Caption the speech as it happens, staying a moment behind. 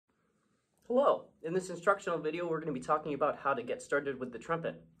Hello, in this instructional video we're going to be talking about how to get started with the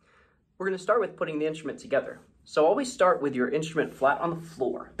trumpet. We're going to start with putting the instrument together. So always start with your instrument flat on the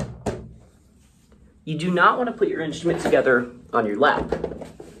floor. You do not want to put your instrument together on your lap.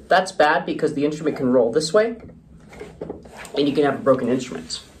 That's bad because the instrument can roll this way and you can have a broken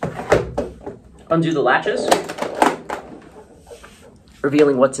instrument. Undo the latches,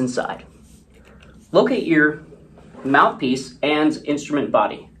 revealing what's inside. Locate your mouthpiece and instrument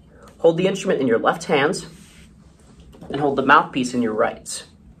body. Hold the instrument in your left hand and hold the mouthpiece in your right.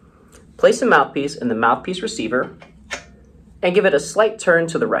 Place the mouthpiece in the mouthpiece receiver and give it a slight turn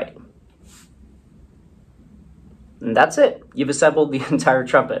to the right. And that's it. You've assembled the entire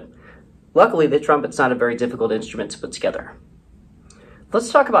trumpet. Luckily, the trumpet's not a very difficult instrument to put together.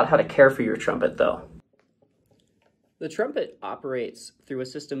 Let's talk about how to care for your trumpet, though. The trumpet operates through a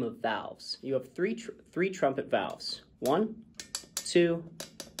system of valves. You have three trumpet valves. 1, 2,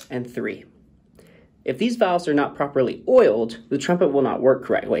 and 3. If these valves are not properly oiled, the trumpet will not work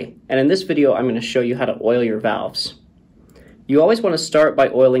correctly. And in this video, I'm going to show you how to oil your valves. You always want to start by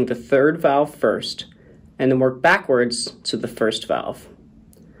oiling the third valve first, and then work backwards to the first valve.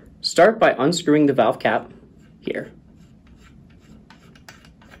 Start by unscrewing the valve cap here.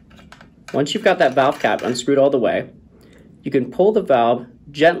 Once you've got that valve cap unscrewed all the way, you can pull the valve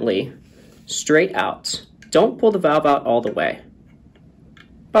gently straight out. Don't pull the valve out all the way.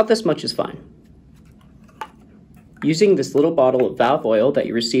 About this much is fine. Using this little bottle of valve oil that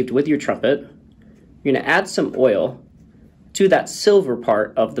you received with your trumpet, you're going to add some oil to that silver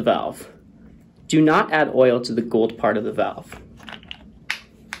part of the valve. Do not add oil to the gold part of the valve.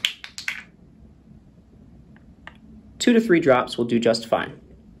 2 to 3 drops will do just fine.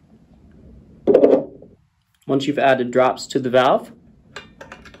 Once you've added drops to the valve,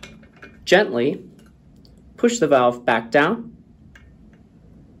 gently push the valve back down,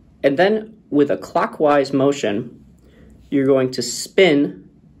 and then with a clockwise motion, you're going to spin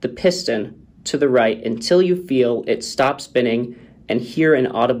the piston to the right until you feel it stop spinning and hear an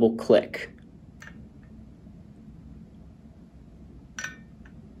audible click.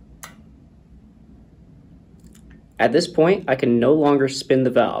 At this point, I can no longer spin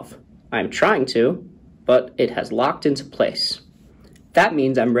the valve. I'm trying to, but it has locked into place. That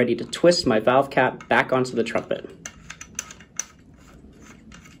means I'm ready to twist my valve cap back onto the trumpet.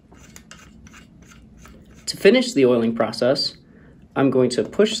 To finish the oiling process, I'm going to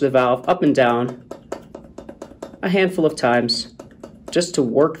push the valve up and down a handful of times just to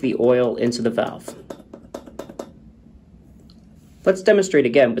work the oil into the valve. Let's demonstrate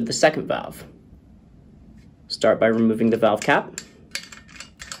again with the second valve. Start by removing the valve cap.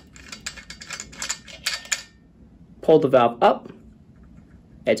 Pull the valve up,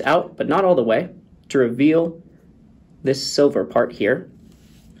 edge out, but not all the way, to reveal this silver part here,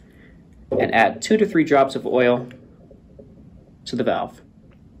 and add 2 to 3 drops of oil to the valve.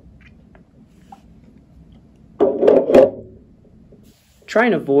 Try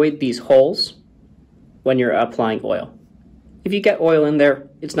and avoid these holes when you're applying oil. If you get oil in there,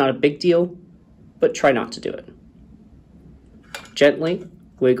 it's not a big deal, but try not to do it. Gently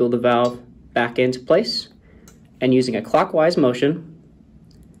wiggle the valve back into place, and using a clockwise motion,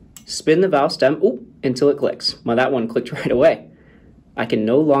 spin the valve stem until it clicks. Well, that one clicked right away. I can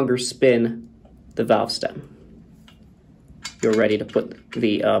no longer spin the valve stem. You're ready to put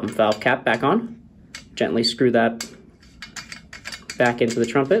the valve cap back on. Gently screw that back into the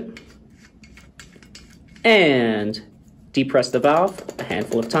trumpet. And depress the valve a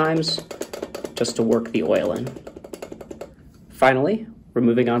handful of times just to work the oil in. Finally, we're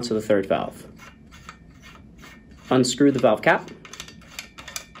moving on to the third valve. Unscrew the valve cap.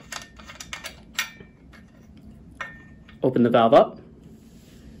 Open the valve up.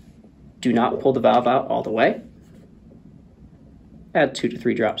 Do not pull the valve out all the way. Add 2 to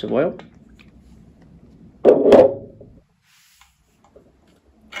 3 drops of oil.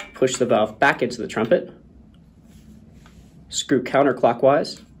 Push the valve back into the trumpet. Screw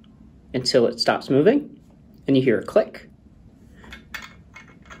counterclockwise until it stops moving and you hear a click.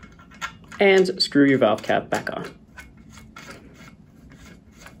 And screw your valve cap back on.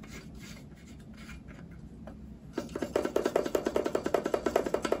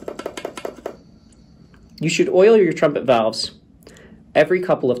 You should oil your trumpet valves every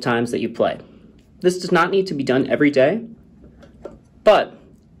couple of times that you play. This does not need to be done every day, but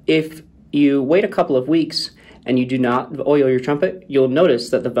if you wait a couple of weeks and you do not oil your trumpet, you'll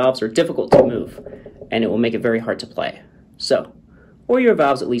notice that the valves are difficult to move and it will make it very hard to play. So, oil your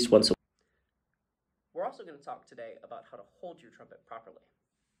valves at least once a week. We're also going to talk today about how to hold your trumpet properly.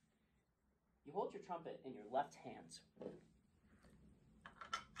 You hold your trumpet in your left hand.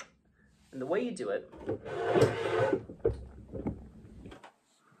 And the way you do it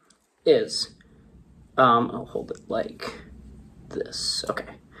is, I'll hold it like this. Okay,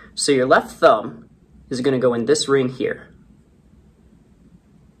 so your left thumb is going to go in this ring here.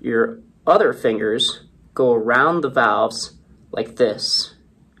 Your other fingers go around the valves like this,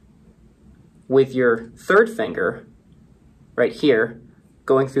 with your third finger right here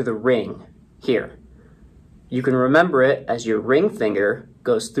going through the ring here. You can remember it as your ring finger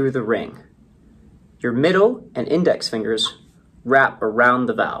goes through the ring. Your middle and index fingers wrap around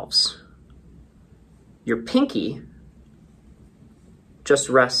the valves. Your pinky just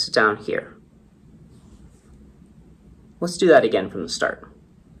rests down here. Let's do that again from the start.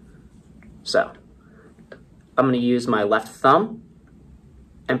 So, I'm going to use my left thumb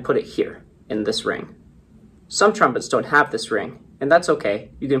and put it here in this ring. Some trumpets don't have this ring, and that's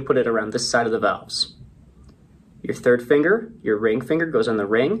okay. You can put it around this side of the valves. Your third finger, your ring finger, goes on the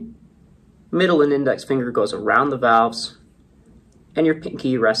ring. Middle and index finger goes around the valves, and your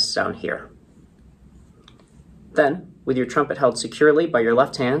pinky rests down here. Then, with your trumpet held securely by your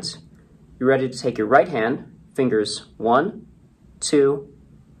left hand, you're ready to take your right hand, fingers 1, 2,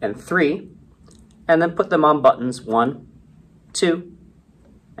 and 3, and then put them on buttons 1, 2,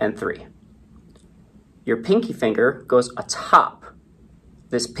 and 3. Your pinky finger goes atop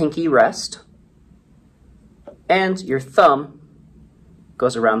this pinky rest, and your thumb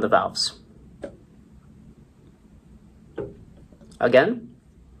goes around the valves. Again,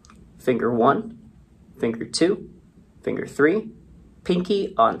 finger 1, finger 2, finger 3,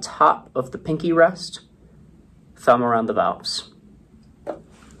 pinky on top of the pinky rest, thumb around the valves.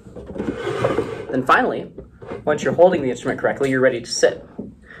 Then finally, once you're holding the instrument correctly, you're ready to sit.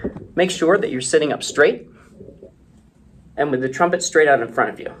 Make sure that you're sitting up straight and with the trumpet straight out in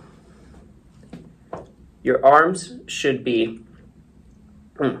front of you. Your arms should be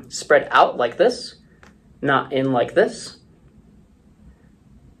spread out like this, not in like this.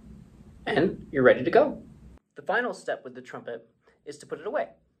 And you're ready to go. The final step with the trumpet is to put it away.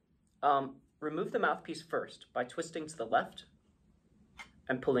 Remove the mouthpiece first by twisting to the left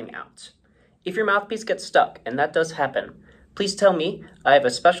and pulling out. If your mouthpiece gets stuck, and that does happen, please tell me. I have a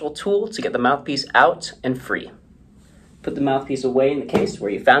special tool to get the mouthpiece out and free. Put the mouthpiece away in the case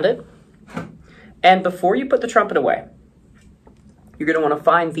where you found it. And before you put the trumpet away, you're going to want to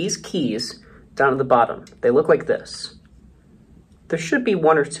find these keys down at the bottom. They look like this. There should be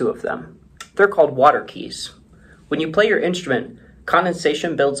 1 or 2 of them. They're called water keys. When you play your instrument,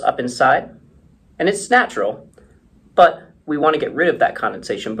 condensation builds up inside, and it's natural, but we want to get rid of that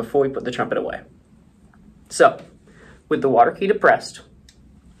condensation before we put the trumpet away. So, with the water key depressed,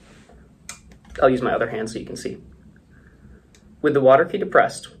 I'll use my other hand so you can see. With the water key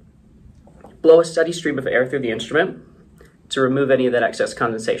depressed, blow a steady stream of air through the instrument to remove any of that excess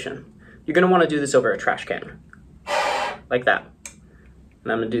condensation. You're going to want to do this over a trash can, like that.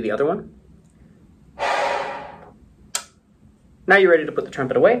 And I'm going to do the other one. Now you're ready to put the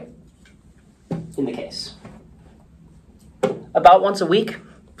trumpet away in the case. About once a week,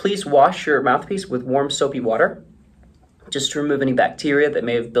 please wash your mouthpiece with warm soapy water, just to remove any bacteria that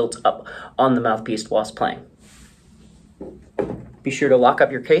may have built up on the mouthpiece whilst playing. Be sure to lock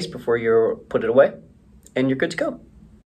up your case before you put it away, and you're good to go.